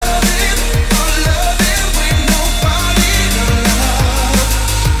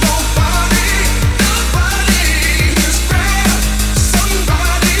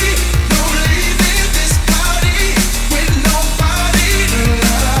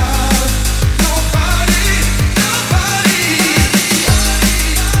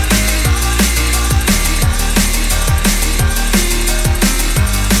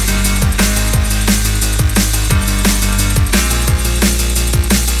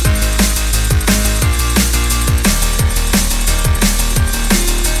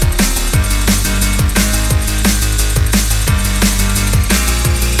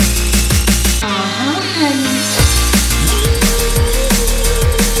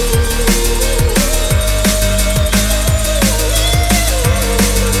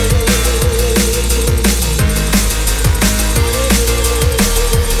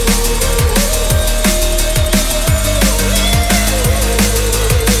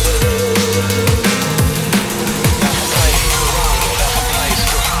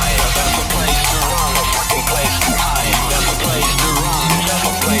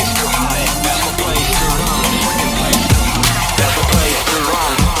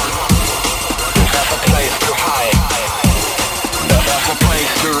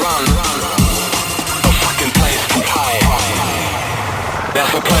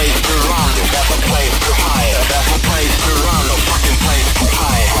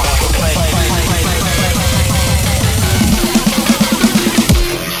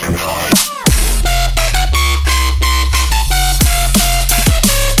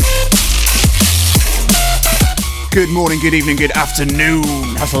Good morning, good evening, good afternoon.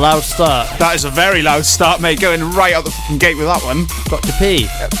 That's a loud start. That is a very loud start, mate. Going right out the fucking gate with that one. Got to pee.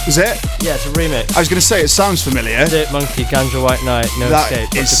 Is it? Yeah, it's a remix. I was going to say, it sounds familiar. Dirt Monkey, Ganja White Knight, No Escape.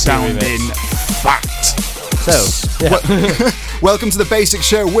 That is sounding fact. So, yeah. Welcome to the Bassix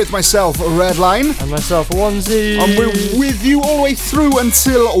show with myself, RedLine. And myself, Onesie. And we're with you all the way through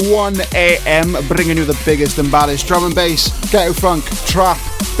until 1 a.m, bringing you the biggest and baddest drum and bass, ghetto funk, trap,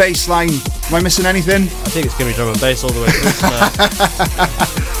 bassline. Am I missing anything? I think it's going to be drum and bass all the way through.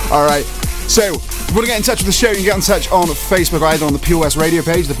 Alright, so if you want to get in touch with the show, you can get in touch on Facebook, either on the Pure West Radio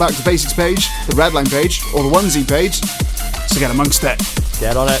page, the Back to Bassix page, the RedLine page, or the Onesie page. So get amongst it.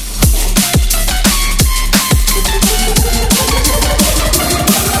 Get on it.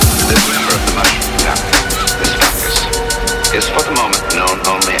 This member of the mushroom family, this fungus, is for the moment known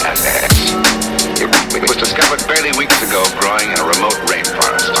only as X. It was discovered barely weeks ago growing in a remote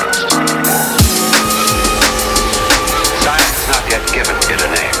rainforest. Science has not yet given it a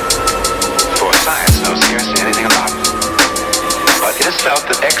name, for science knows scarcely anything about it. But it is felt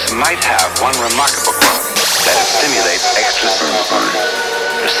that X might have one remarkable quality, that it stimulates extrasensory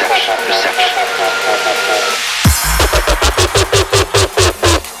perception.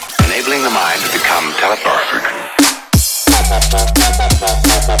 Enabling the mind to become telepathic.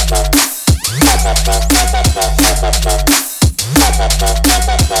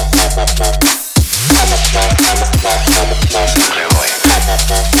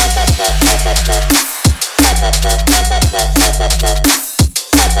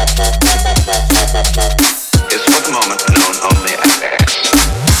 Is for the moment known only as X.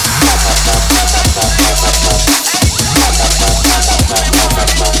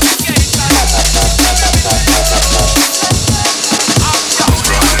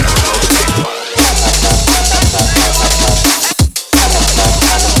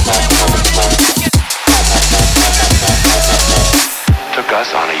 Took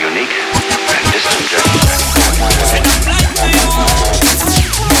us on a unique and distant journey.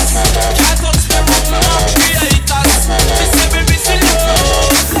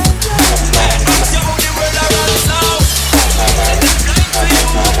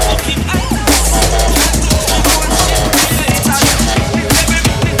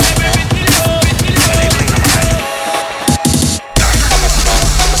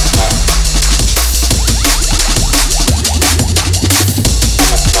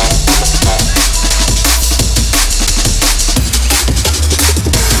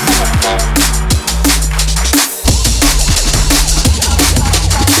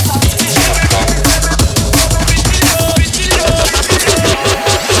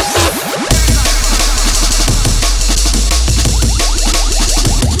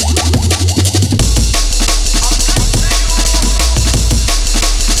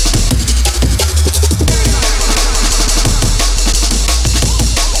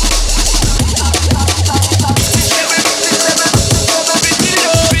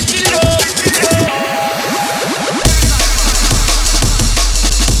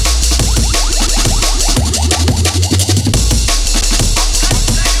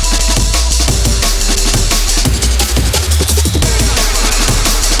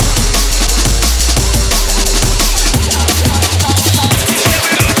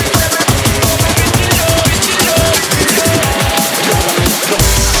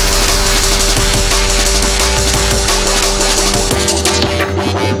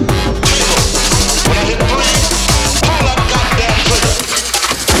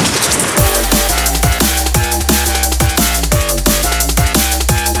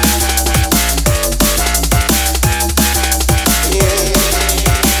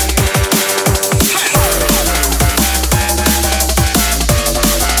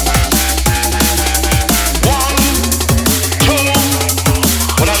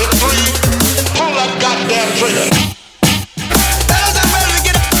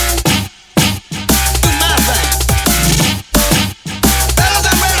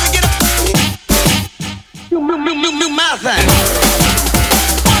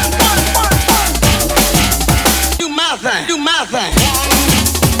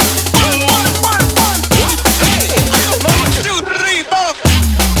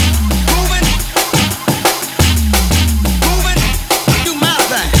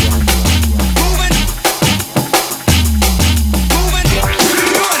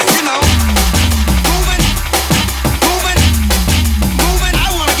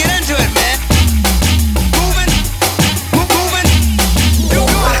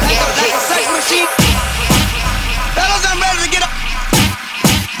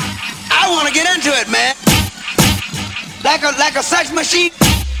 Like a sex machine.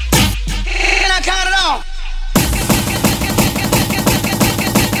 And I count it off.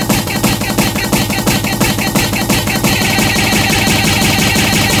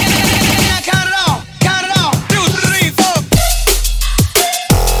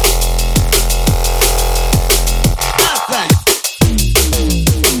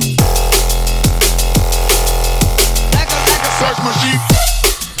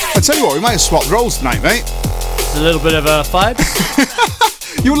 tell you what, we might have swapped roles tonight, mate. It's a little bit of a vibe.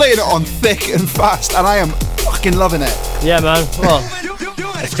 You're laying it on thick and fast, and I am fucking loving it. Yeah, man. Well,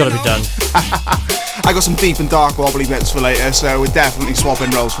 it's got to be done. I got some deep and dark wobbly bits for later, so we're definitely swapping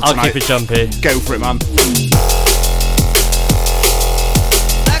roles for tonight. I'll keep it jumpy. Go for it, man.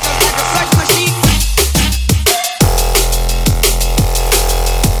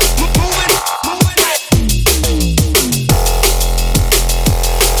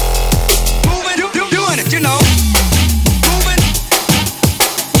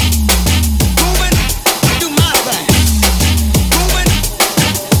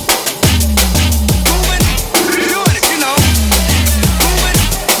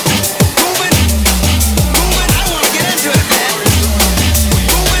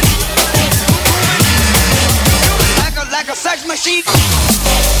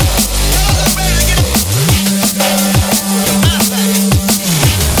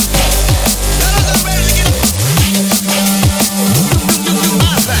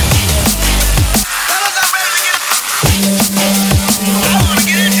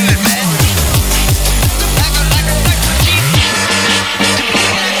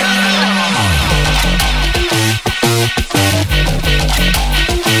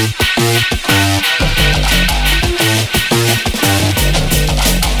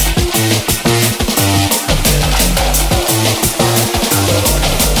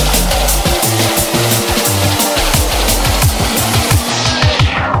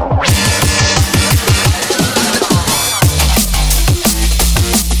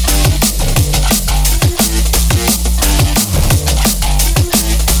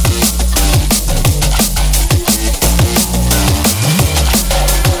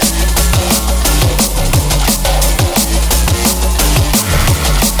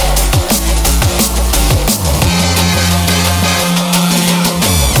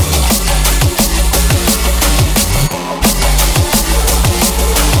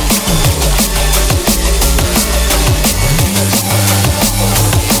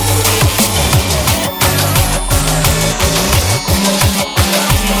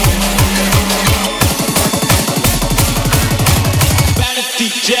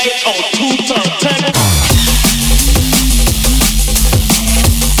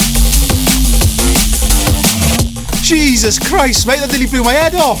 Jesus Christ, mate, that nearly blew my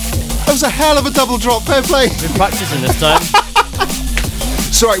head off. That was a hell of a double drop. Fair play. Been practicing this time.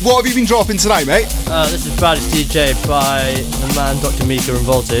 So, right, what have you been dropping tonight, mate? This is Bassix DJ by the man Dr. Mika and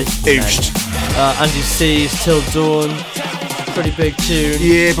Voltage. Ooged. Andy C's Till Dawn. Pretty big tune.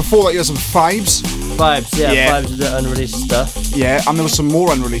 Yeah, before that you had some Vibes. Vibes, yeah. Vibes with the unreleased stuff. Yeah, and there was some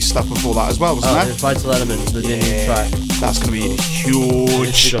more unreleased stuff before that as well, wasn't there? Vital Elements with the new track. That's going to be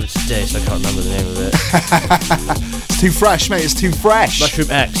huge. I got it today, so I can't remember the name of it. It's too fresh, mate, it's too fresh. Mushroom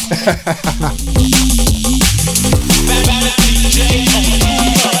X.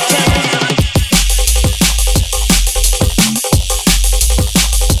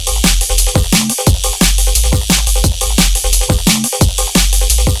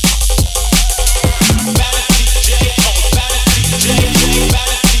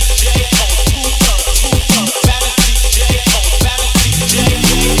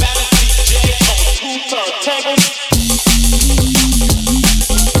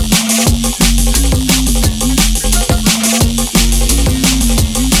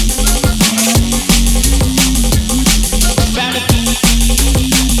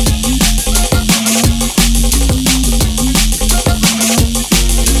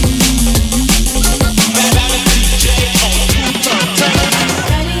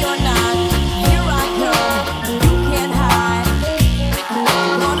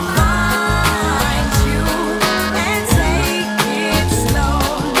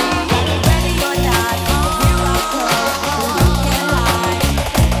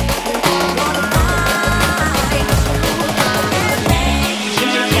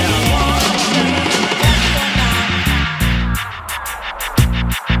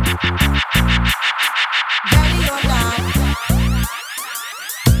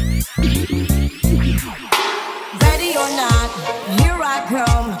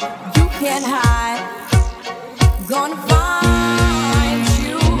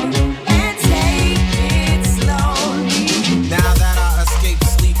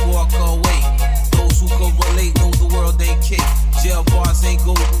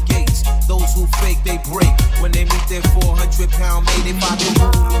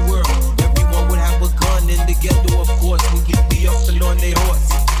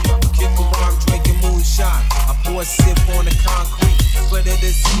 Sip on the concrete, but it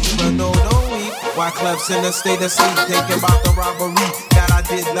is but no, don't weep. Why clubs in a state of sleep, thinking about the robbery that I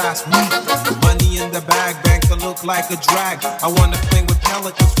did last week. Money in the bag, banker look like a drag. I wanna cling with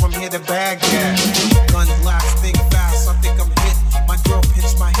pelicans from here to Baghdad. Gun blast, think fast, I think I'm hit. My girl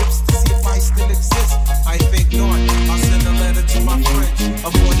pinched my hips to see if I still exist. I think not, I'll send a letter to my friends.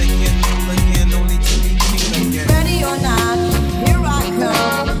 I'm born again, full again, only to be king again. Ready or not, here I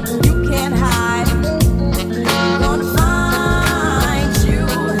come. You can't hide. Gonna find you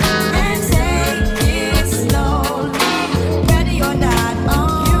and take it slowly. Ready or not,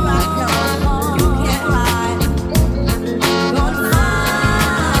 here I come. You can't hide. Gonna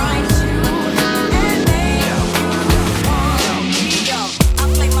find you and make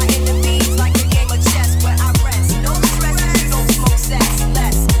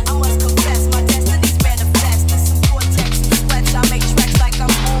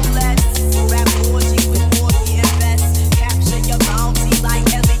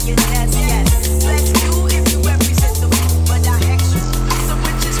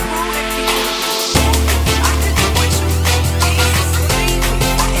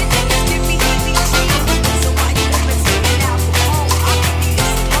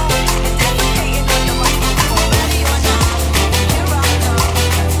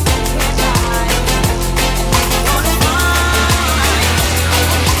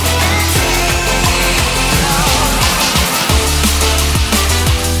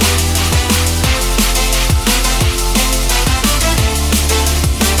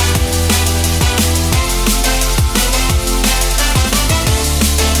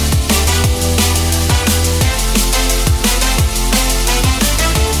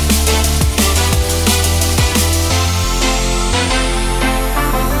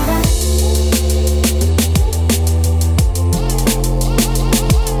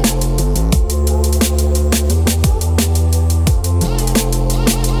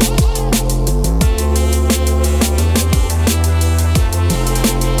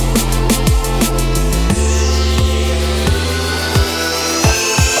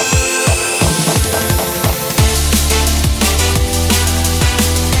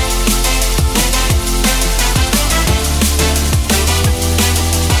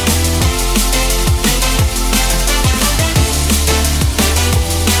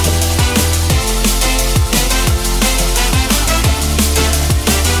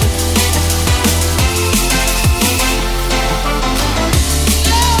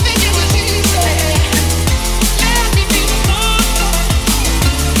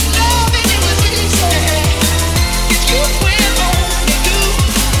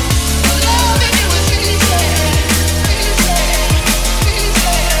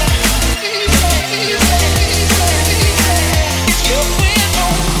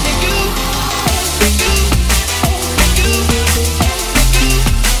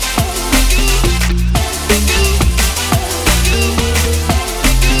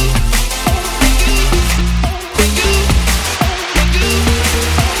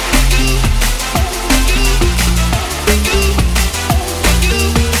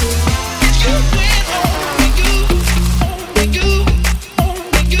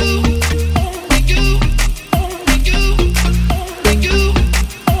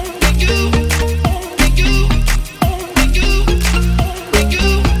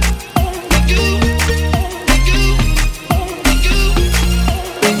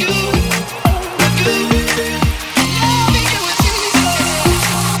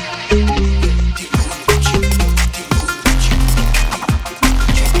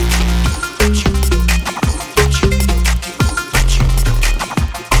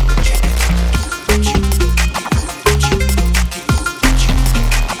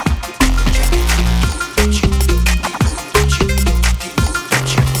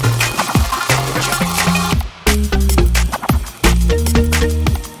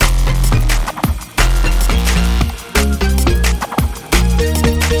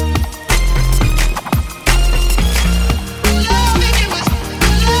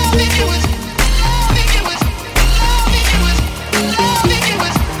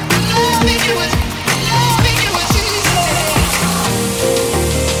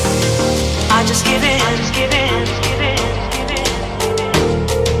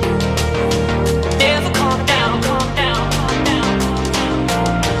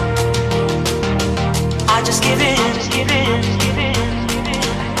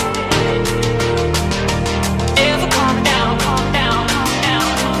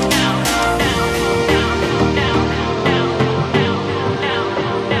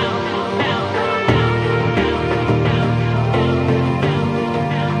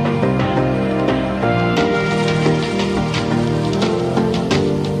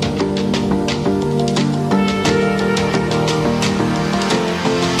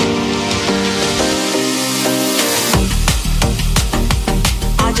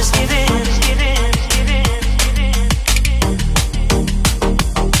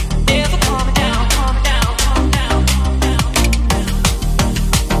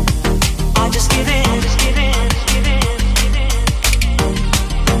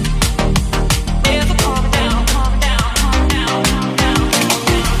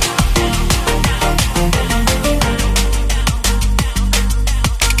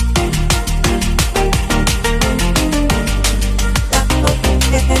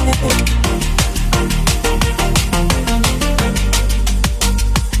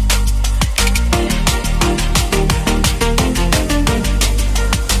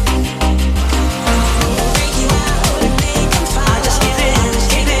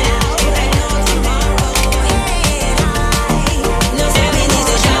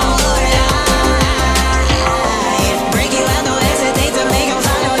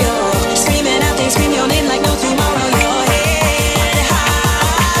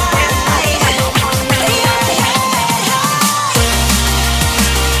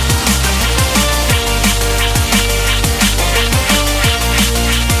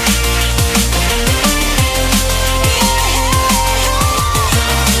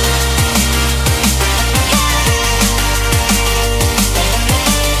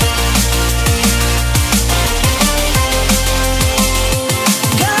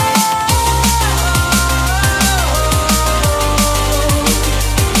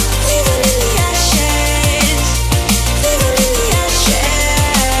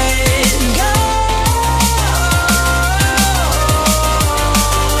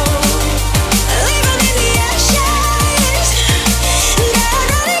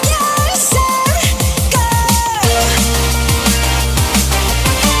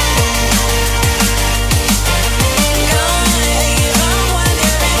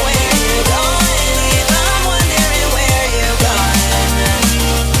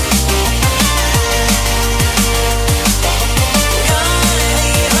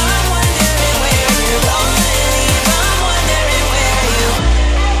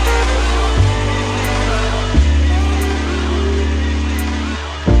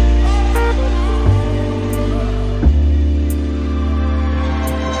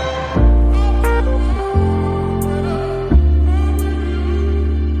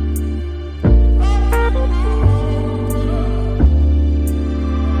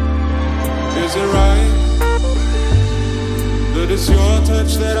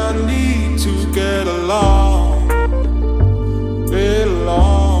that I need to get along, get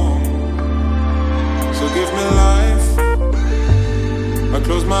along. So give me life. I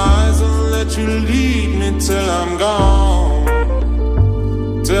close my eyes and let you lead me till I'm gone,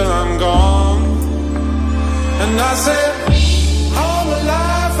 till I'm gone. And I said, all my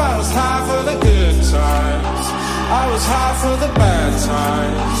life I was high for the good times, I was high for the bad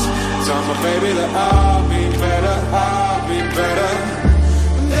times. Tell my baby that I'll be better, I'll be better.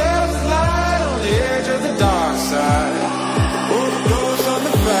 And there was light on the edge of the dark side, oh, it goes on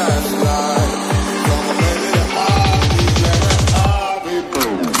the fast light. Tell my baby that I'll be better, I'll be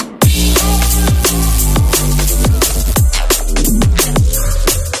better.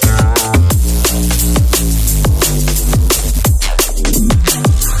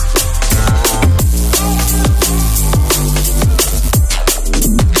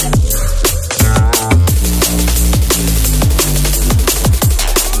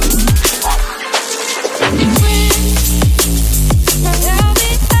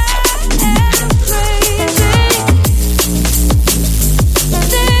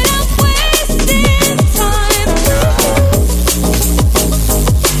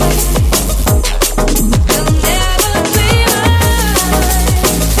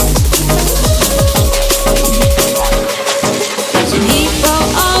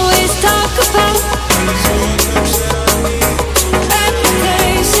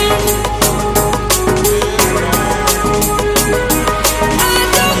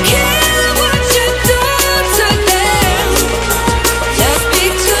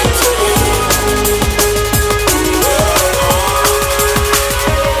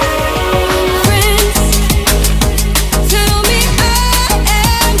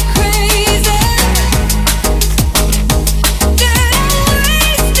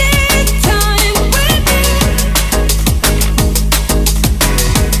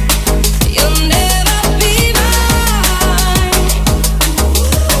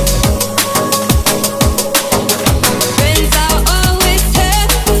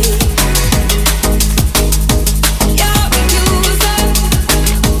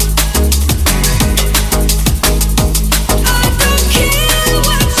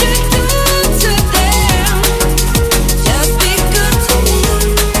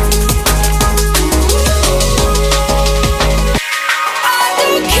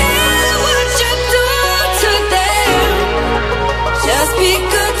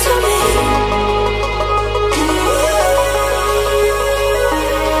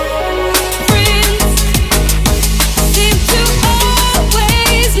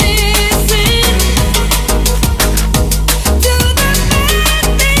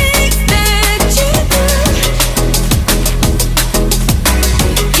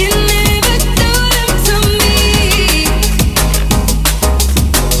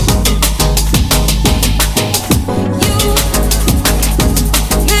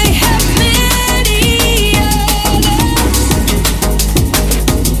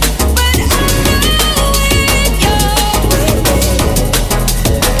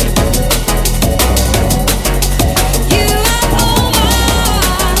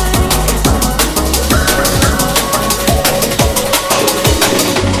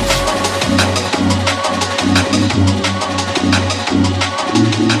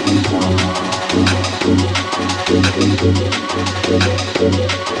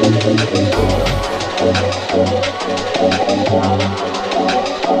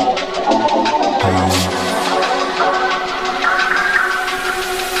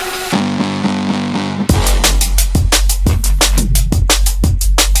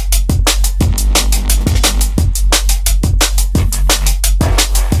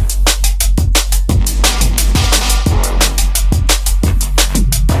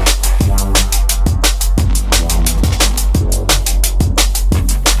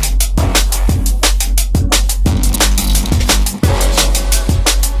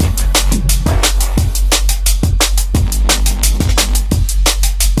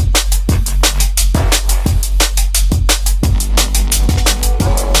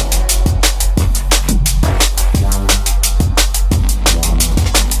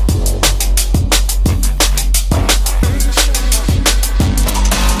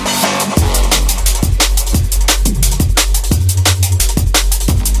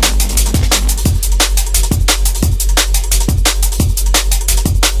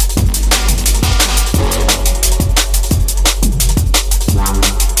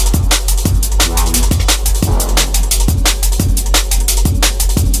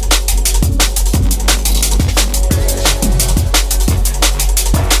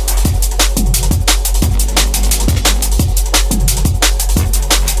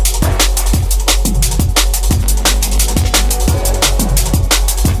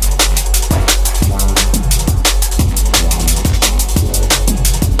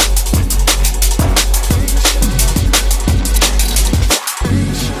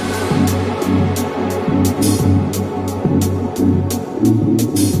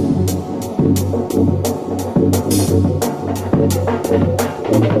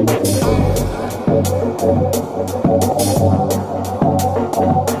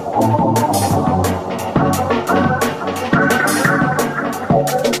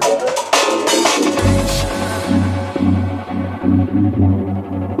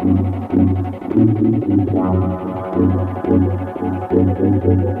 So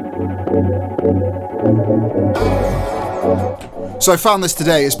I found this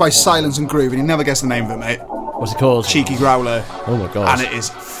today. It's by Silence and Groove, and you never guess the name of it, mate. What's it called? Cheeky Growler. Oh my god. And it is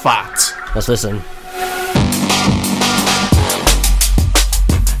fat. Let's listen.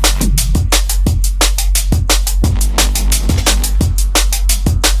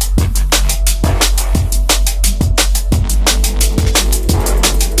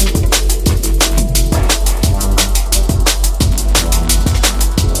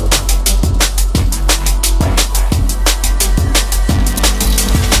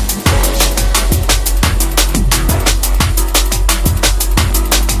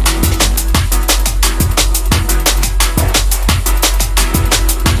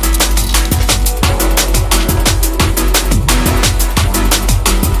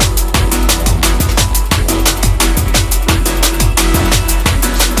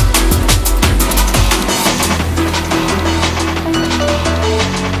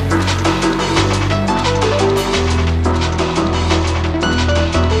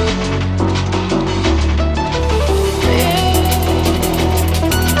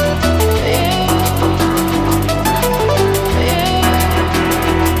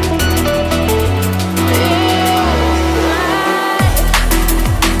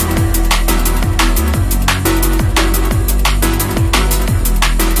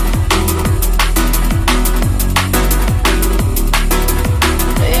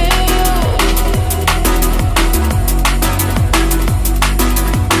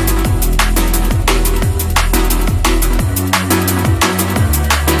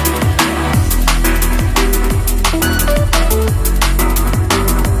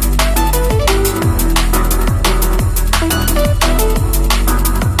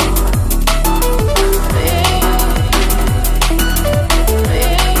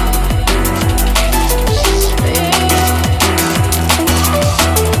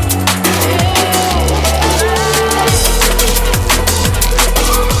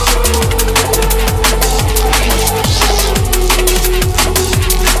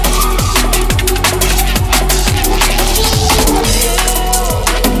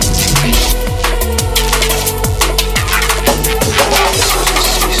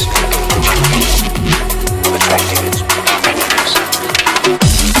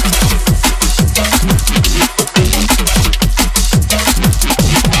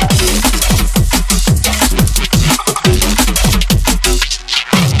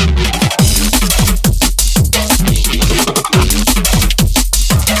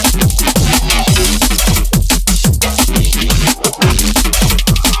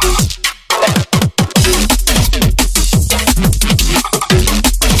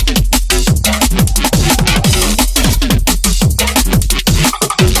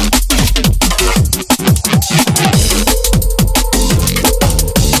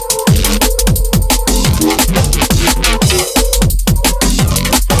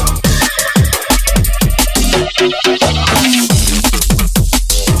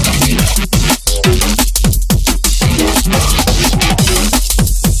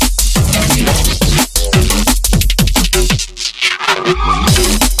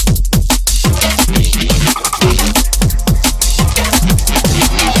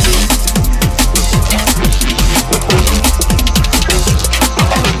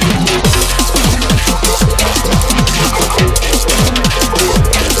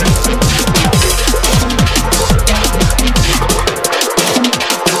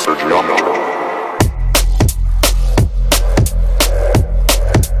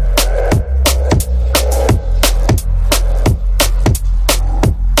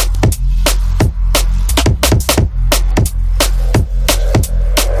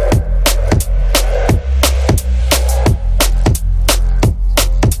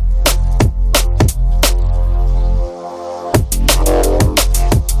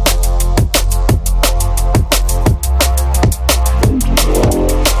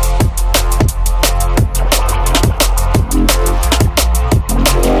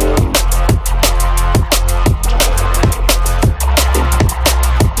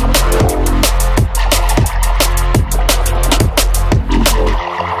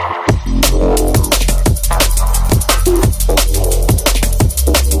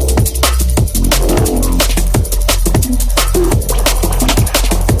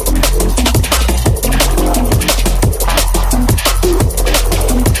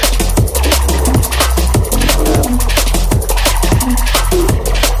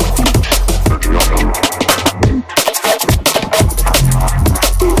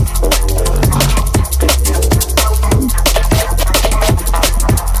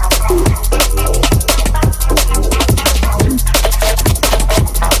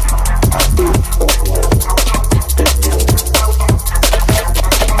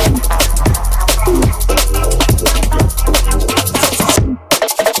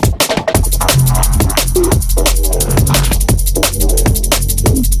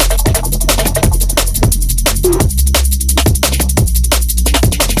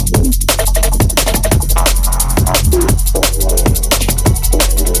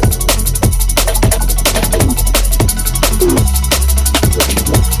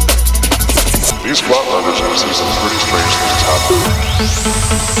 These flatlanders have seen some pretty strange things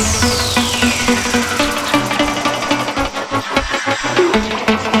happen.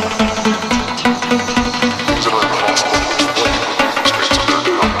 Things that are impossible to explain with the constraints of their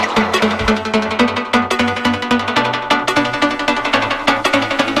development.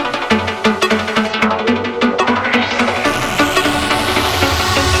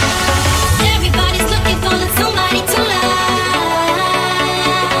 Everybody's looking for somebody to love.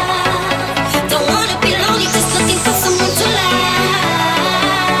 Don't wanna be lonely, just looking for someone to love.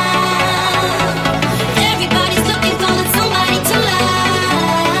 Everybody's looking for somebody to love.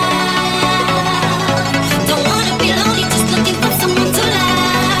 Don't wanna be lonely, just looking for someone to love.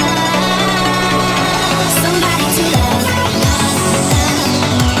 Somebody to love.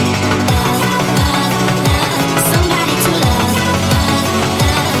 Somebody to love.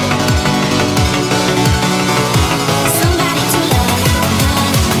 Somebody to love.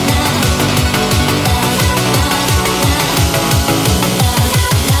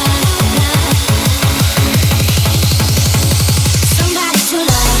 Somebody to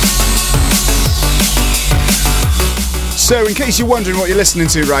love. So, in case you're wondering what you're listening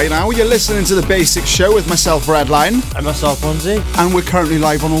to right now, you're listening to the Bassix show with myself, RedLine, And myself, Fonzie. and we're currently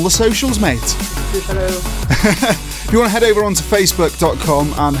live on all the socials, mate. Hello. If you want to head over onto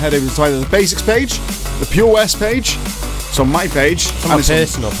facebook.com and head over to either the Bassix page, the Pure West page, it's on my page, It's on my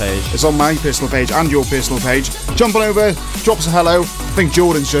personal page. It's on my personal page and your personal page. Jump on over, drop us a hello. I think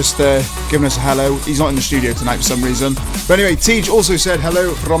Jordan's just giving us a hello. He's not in the studio tonight for some reason. But anyway, Tej also said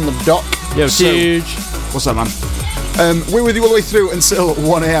hello from the dock. Yo, So- huge. What's up, man? We're with you all the way through until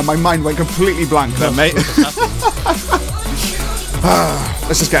 1 a.m. My mind went completely blank then, mate.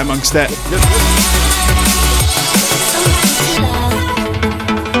 Let's just get amongst it.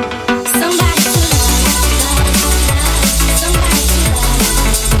 Somebody to love. Somebody to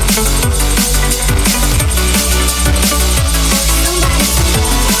love. Somebody to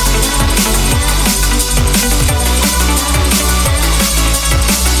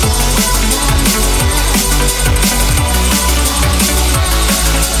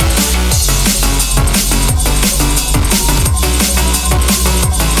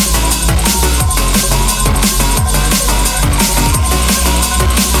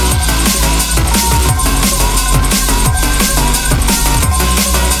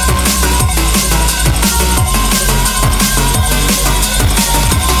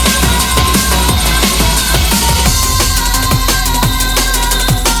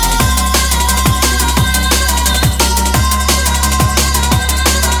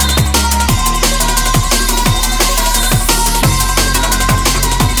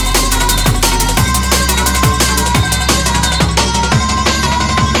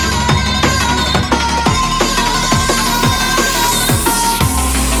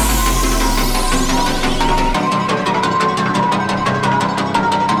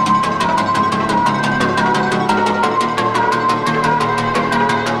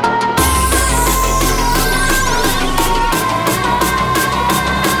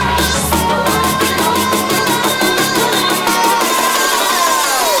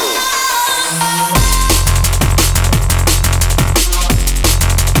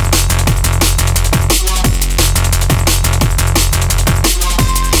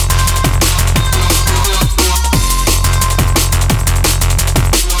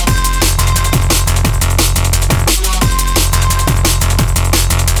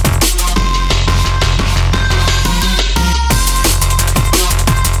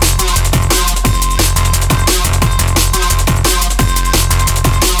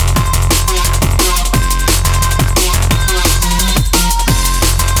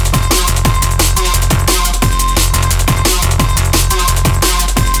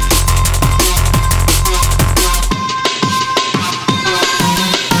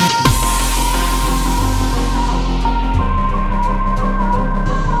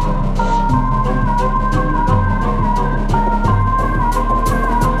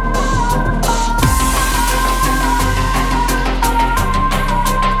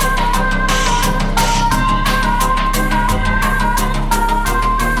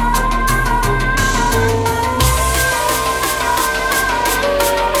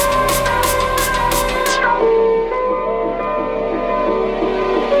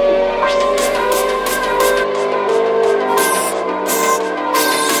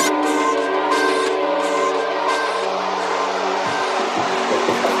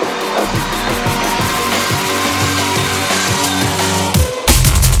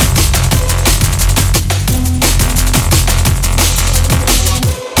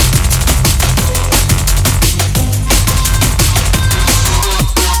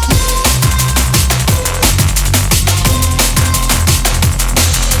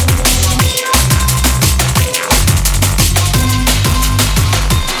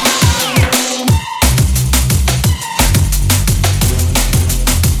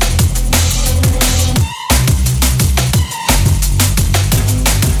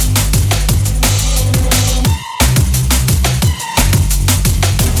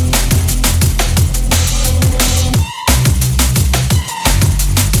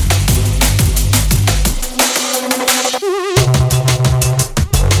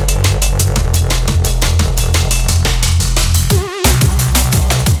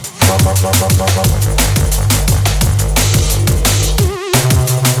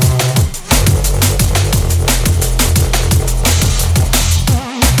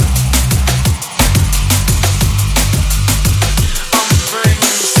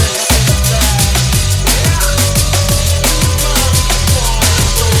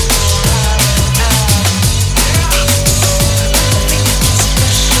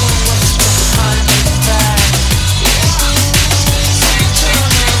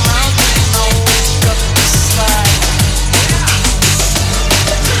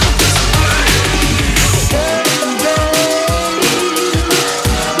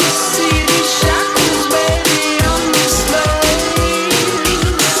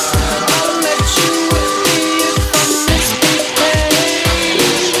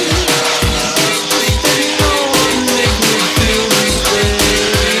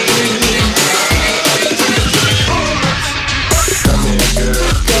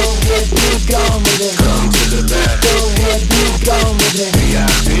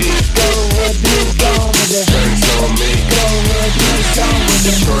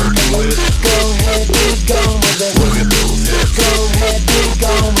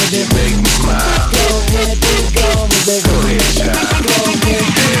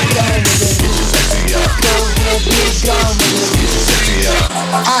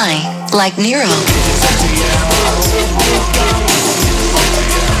I like Nero.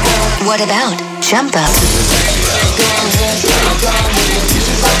 What about jump up?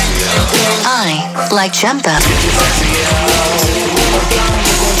 I like jump up.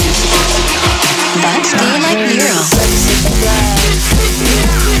 But do you like Nero?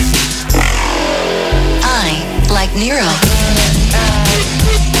 I like Nero.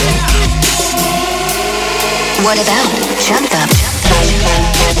 What about jump up?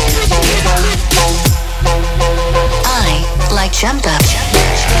 I like jump up.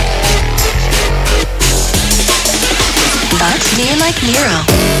 But do you like Nero?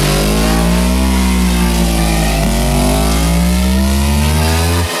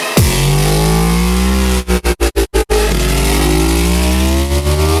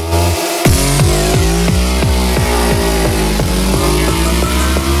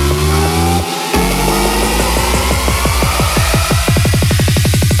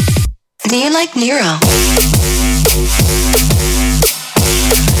 Do you like Nero?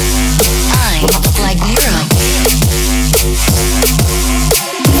 I like Nero.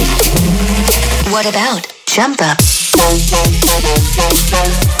 What about jump up?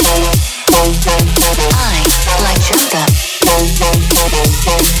 I like jump up.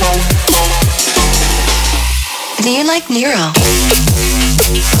 Do you like Nero?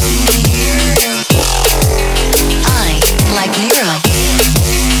 I like Nero.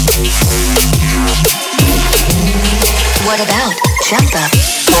 What about jump up?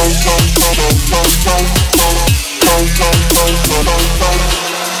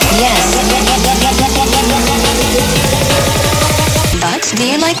 Yes. But do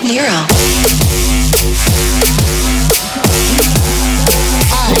you like Nero?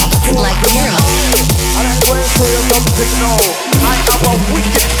 I like Nero.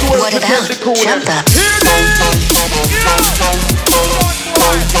 What about jump up?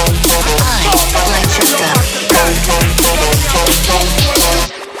 I like jump up.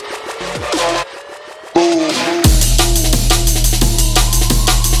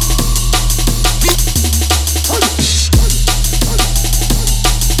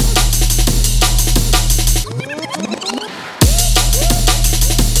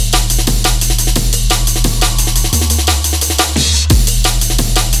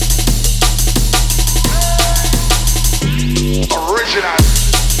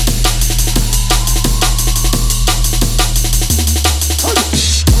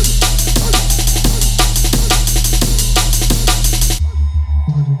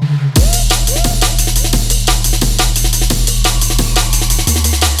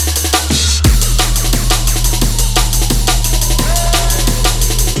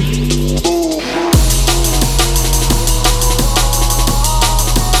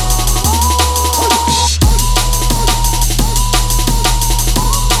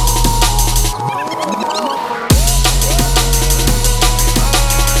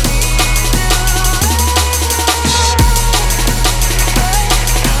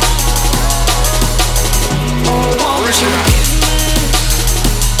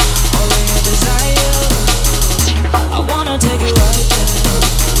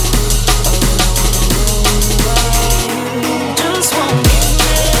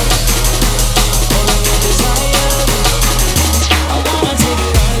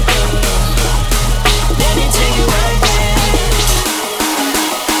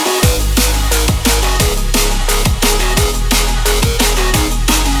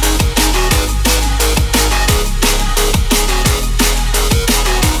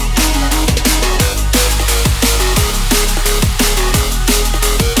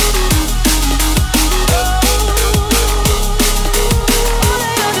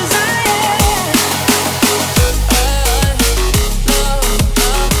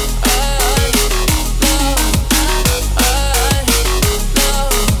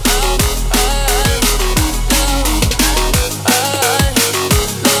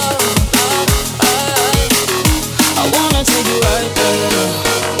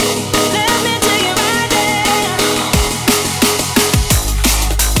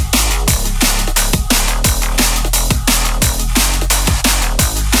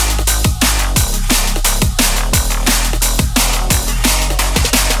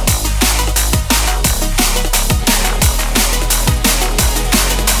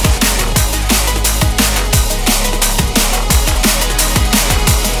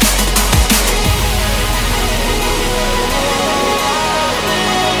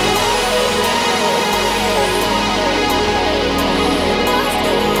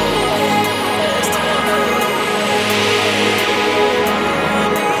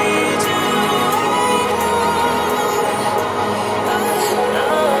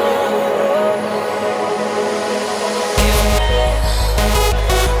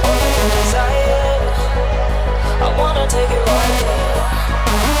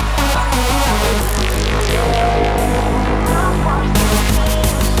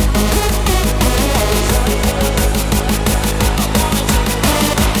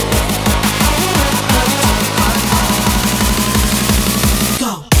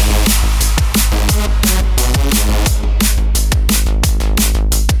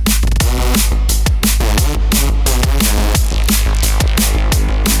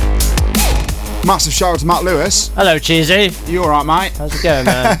 Massive shout out to Matt Lewis. Hello, Cheesy. You alright, mate? How's it going,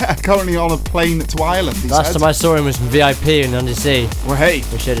 man? Currently on a plane to Ireland, he Last said. time I saw him was in VIP in Undersea. Well, hey.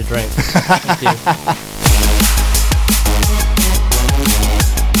 We shared a drink. Thank you.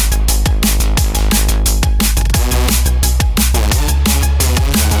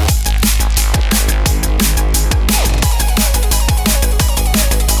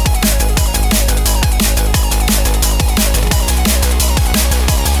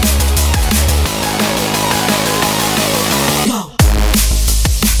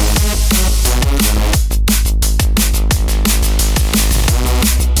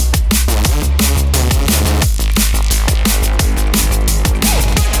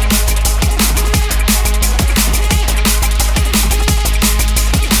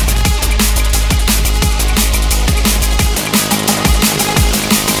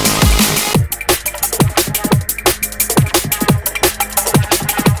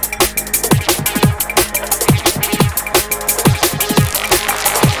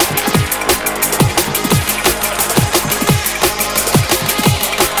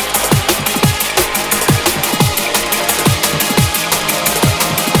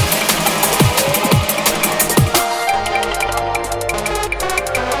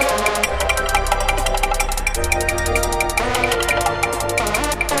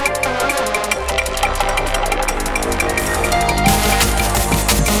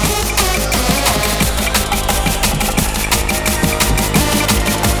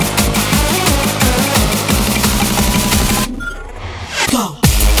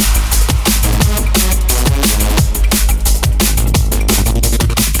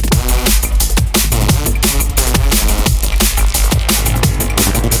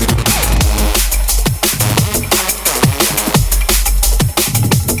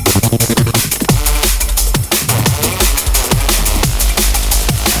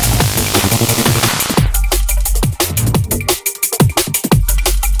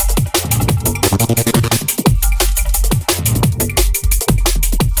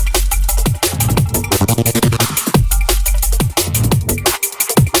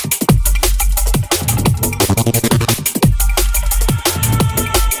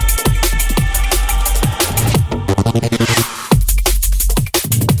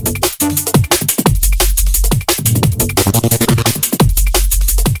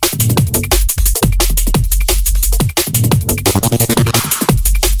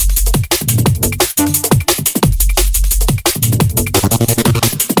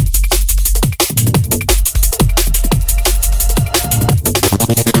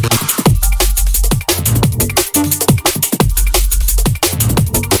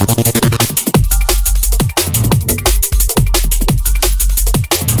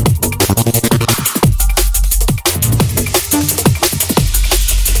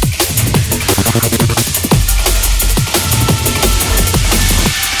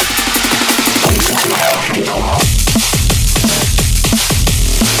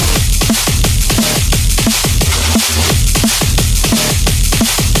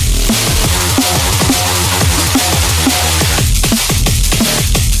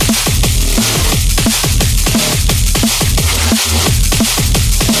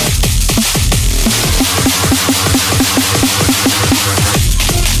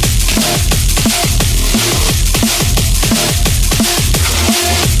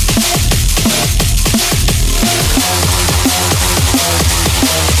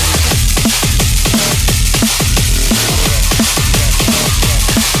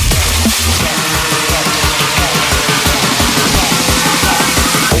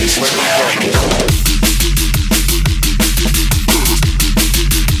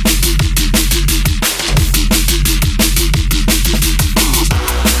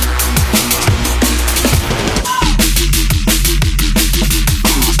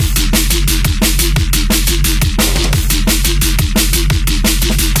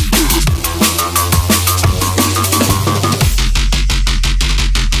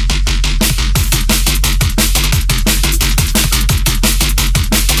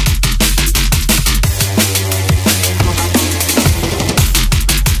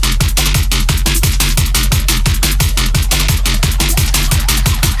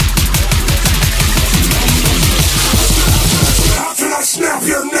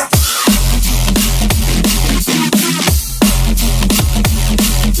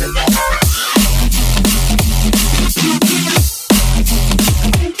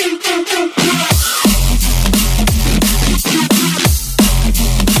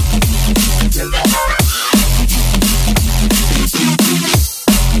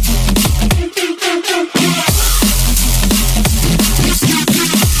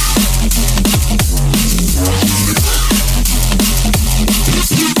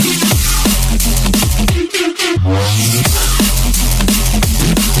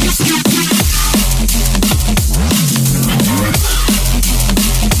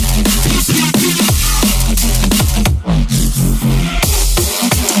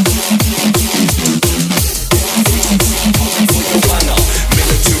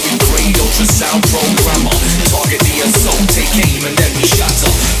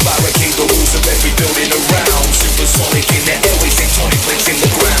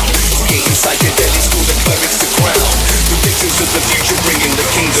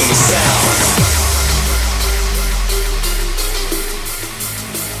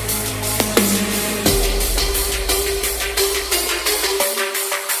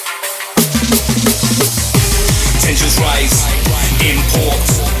 rise. Import,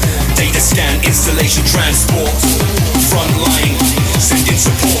 data scan, installation, transport. Front line, sending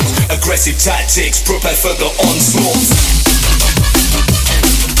support. Aggressive tactics, prepare for the onslaught.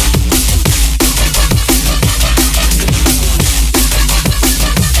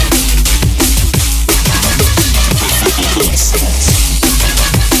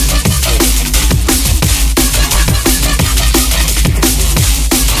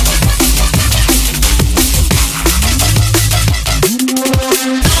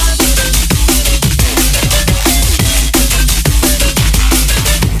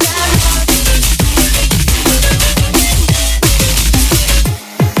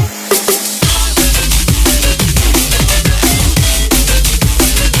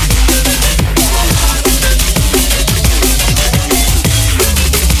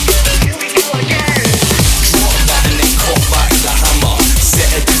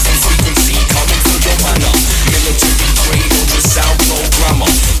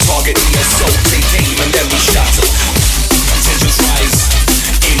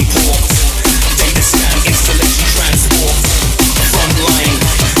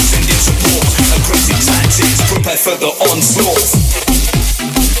 For the onslaught.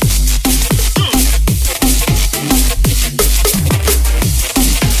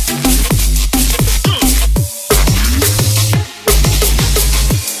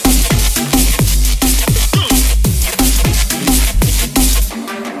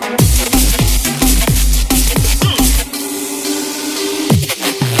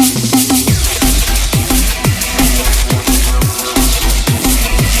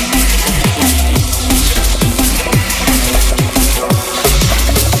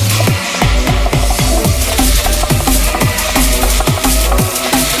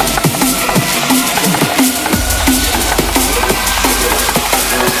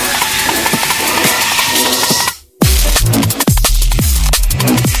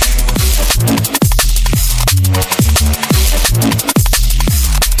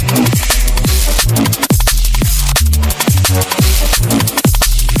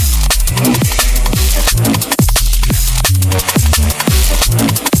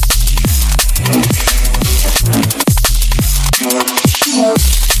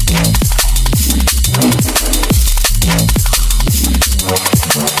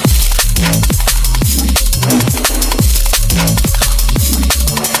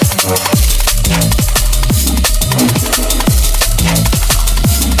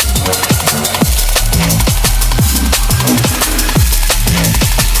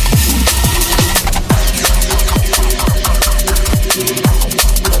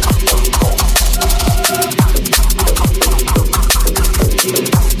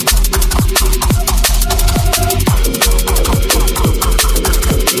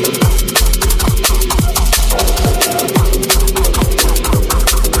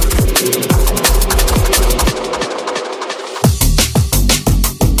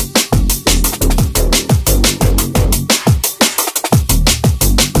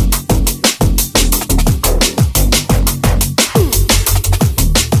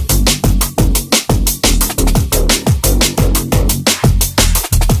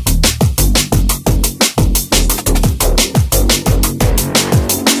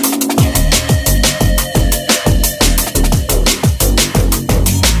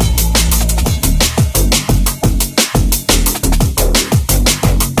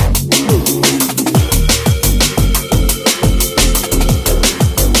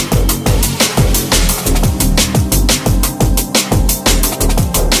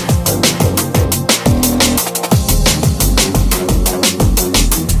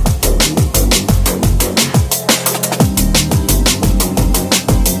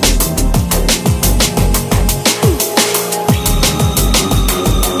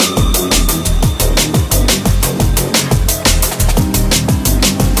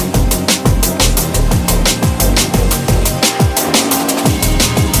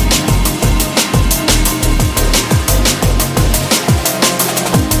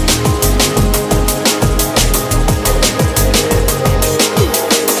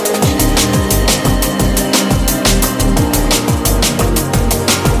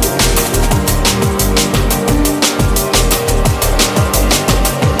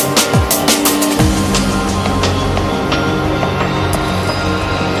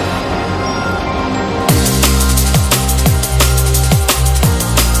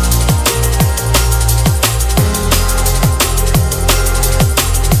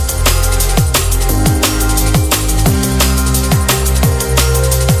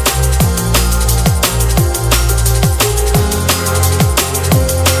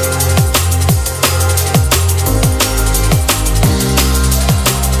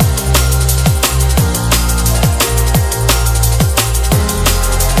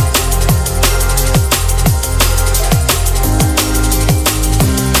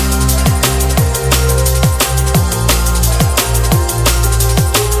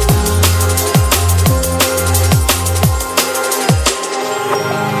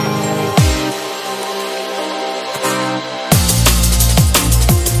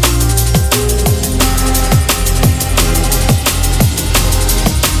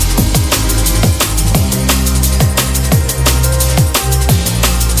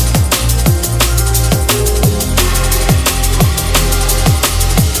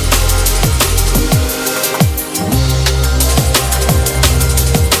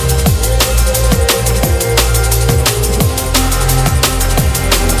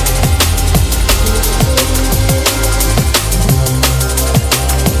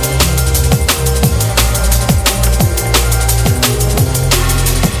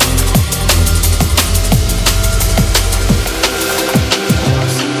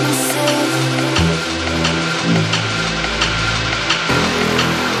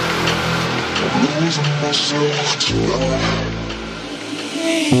 Losing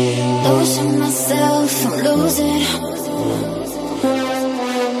myself, I'm losing.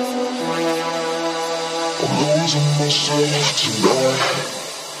 Losing myself,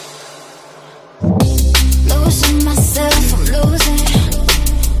 I'm losing.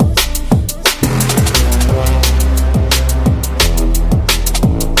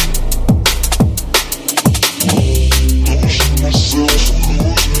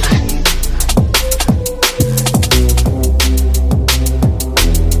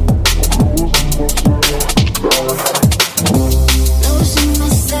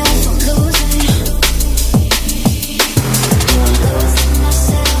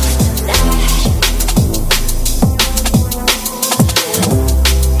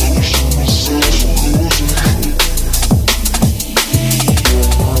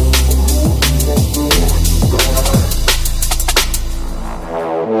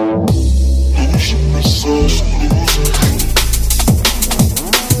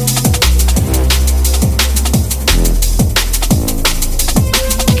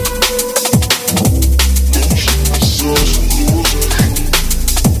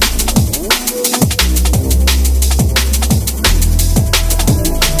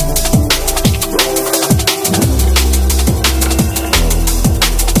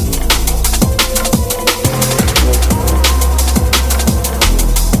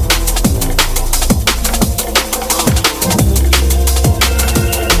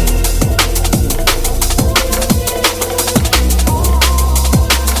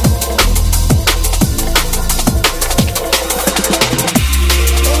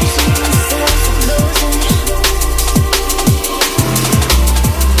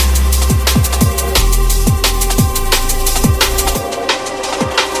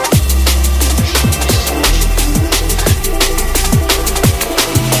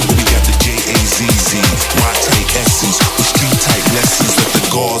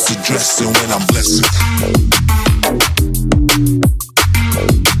 Addressing when I'm blessing.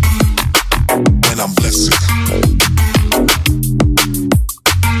 When I'm blessing.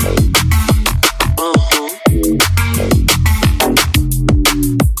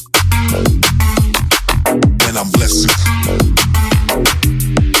 When I'm blessing.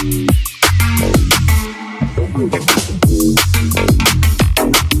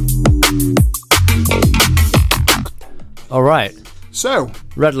 All right. So,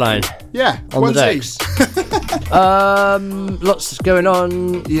 RedLine. Yeah, on the decks. Lots going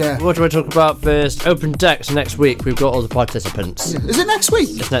on. Yeah. What do I talk about first? Open decks next week. We've got all the participants. Yeah. Is it next week?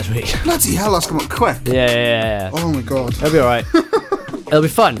 It's next week. Bloody hell, that's come up quick. Yeah. Oh my god. It'll be alright. It'll be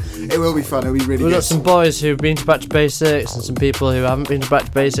fun. It will be fun. It'll be really good. We've got some boys who've been to Back to Bassix and some people who haven't been to Back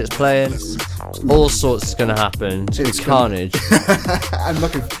to Bassix playing. All sorts is going to happen. It's going to be carnage.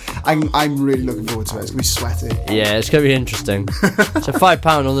 I'm really looking forward to it. It's going to be sweaty. Yeah, it's going to be interesting. So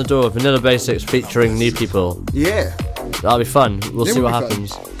 £5 on the door, Vanilla Bassix featuring new people. Yeah. That'll be fun. We'll see what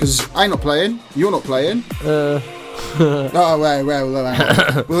happens. Because I'm not playing. You're not playing. Oh,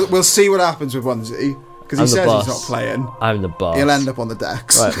 well. We'll see what happens with Onesie. Because he says he's not playing. I'm the boss. He'll end up on the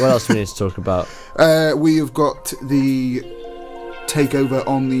decks. Right, what else do we need to talk about? We have got the takeover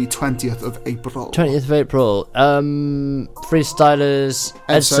on the 20th of April. 20th of April. Freestylers,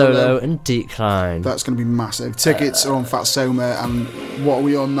 Ed Solo and Decline. That's going to be massive. Tickets are on Fat Soma, and what are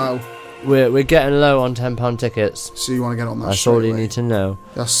we on now? We're getting low on £10 tickets. So you want to get on that? That's all you need to know.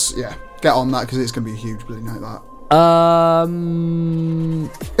 Get on that because it's going to be a huge bloody night. That.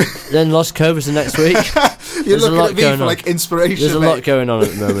 Then Lost Cove is the next week. You're looking at me for like inspiration. There's a lot going on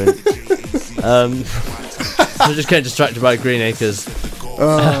at the moment. I'm just getting distracted by Green Acres.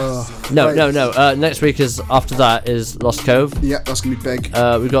 No. Next week is after that is Lost Cove. Yeah, that's gonna be big.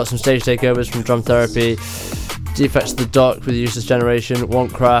 We've got some stage takeovers from Drum Therapy, Defects of the Dock with Useless Generation,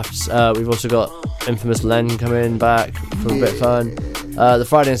 Want Crafts. We've also got Infamous Len coming back for a bit of fun. The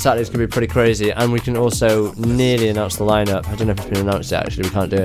Friday and Saturday is going to be pretty crazy, and we can also nearly announce the lineup. I don't know if it's been announced yet, actually, we can't do it.